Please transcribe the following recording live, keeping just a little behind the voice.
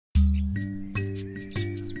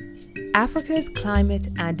Africa's climate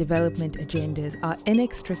and development agendas are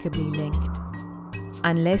inextricably linked.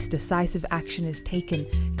 Unless decisive action is taken,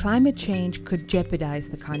 climate change could jeopardize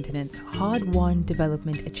the continent's hard-won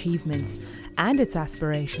development achievements and its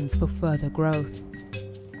aspirations for further growth.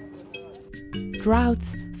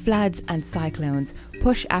 Droughts, floods, and cyclones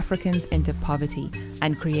push Africans into poverty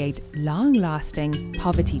and create long-lasting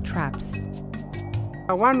poverty traps.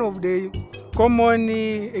 One of the common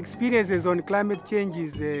experiences on climate change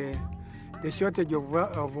is the shortage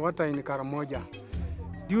of water in Karamoja.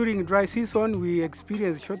 During dry season, we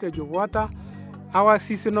experience shortage of water. Our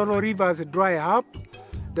seasonal rivers dry up.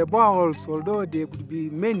 The boreholes, although there could be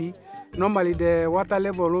many, normally the water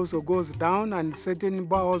level also goes down and certain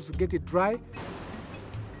boreholes get it dry.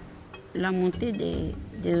 La montée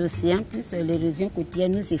des océans plus l'érosion côtière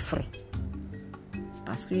nous effraie.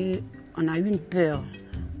 Parce qu'on a eu une peur.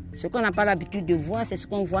 Ce qu'on n'a pas l'habitude de voir, c'est ce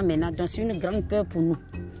qu'on voit maintenant. Donc c'est une grande peur pour nous.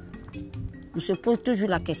 On se pose toujours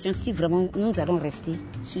la question si vraiment nous allons rester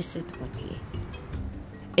sur cette côtière.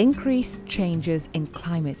 Increased changes in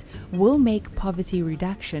climate will make poverty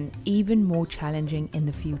reduction even more challenging in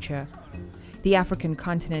the future. The African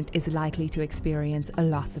continent is likely to experience a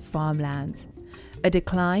loss of farmlands, a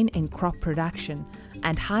decline in crop production,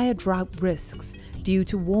 and higher drought risks due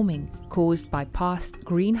to warming caused by past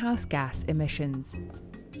greenhouse gas emissions.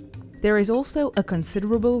 There is also a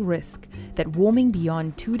considerable risk that warming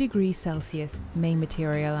beyond 2 degrees Celsius may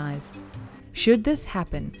materialize. Should this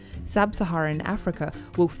happen, Sub-Saharan Africa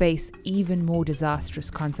will face even more disastrous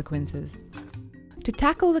consequences. To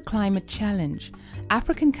tackle the climate challenge,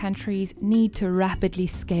 African countries need to rapidly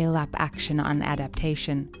scale up action on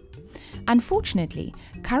adaptation. Unfortunately,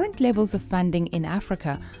 current levels of funding in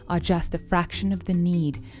Africa are just a fraction of the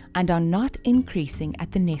need and are not increasing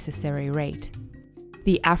at the necessary rate.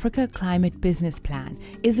 The Africa Climate Business Plan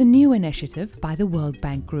is a new initiative by the World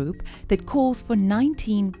Bank Group that calls for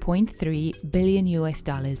 $19.3 billion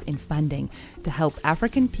in funding to help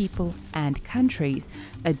African people and countries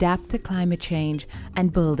adapt to climate change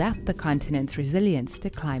and build up the continent's resilience to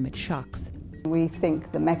climate shocks. We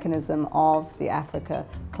think the mechanism of the Africa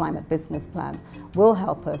Climate Business Plan will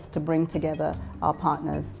help us to bring together our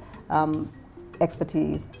partners,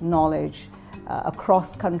 expertise, knowledge,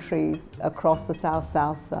 across countries, across the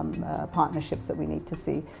South-South partnerships that we need to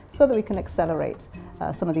see, so that we can accelerate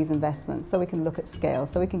some of these investments, so we can look at scale,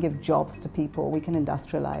 so we can give jobs to people, we can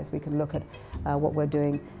industrialize, we can look at what we're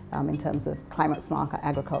doing in terms of climate-smart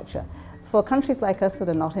agriculture. For countries like us that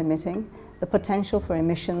are not emitting, the potential for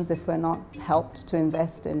emissions, if we're not helped to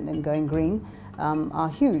invest in going green, are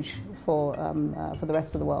huge for the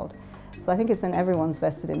rest of the world. So I think it's in everyone's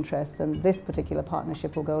vested interest, and this particular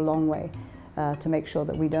partnership will go a long way to make sure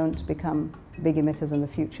that we don't become big emitters in the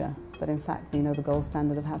future, but in fact, the gold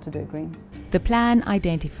standard of how to do it green. The plan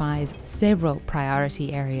identifies several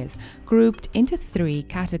priority areas grouped into 3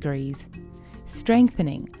 categories: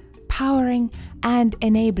 strengthening, powering, and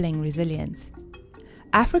enabling resilience.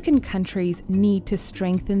 African countries need to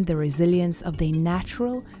strengthen the resilience of their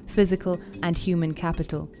natural, physical, and human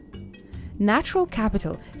capital. Natural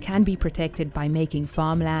capital can be protected by making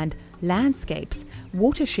farmland, landscapes,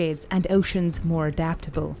 watersheds, and oceans more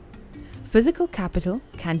adaptable. Physical capital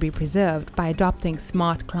can be preserved by adopting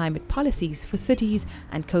smart climate policies for cities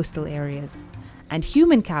and coastal areas. And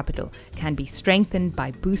human capital can be strengthened by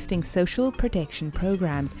boosting social protection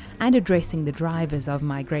programs and addressing the drivers of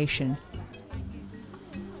migration.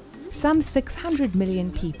 Some 600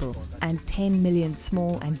 million people and 10 million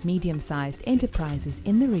small and medium-sized enterprises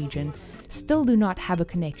in the region still do not have a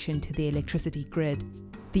connection to the electricity grid.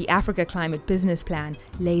 The Africa Climate Business Plan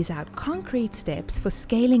lays out concrete steps for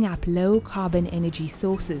scaling up low-carbon energy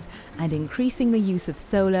sources and increasing the use of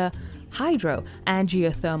solar, hydro, and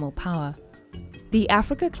geothermal power. The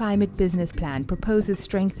Africa Climate Business Plan proposes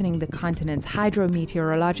strengthening the continent's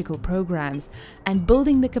hydrometeorological programs and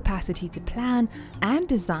building the capacity to plan and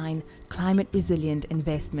design climate-resilient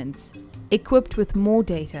investments. Equipped with more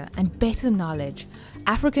data and better knowledge,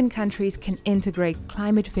 African countries can integrate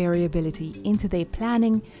climate variability into their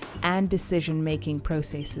planning and decision-making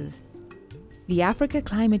processes. The Africa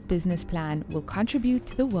Climate Business Plan will contribute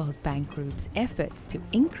to the World Bank Group's efforts to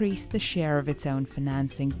increase the share of its own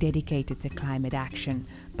financing dedicated to climate action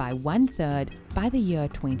by 1/3 by the year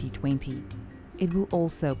 2020. It will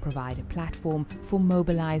also provide a platform for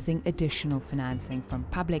mobilizing additional financing from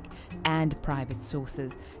public and private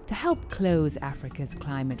sources to help close Africa's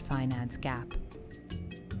climate finance gap.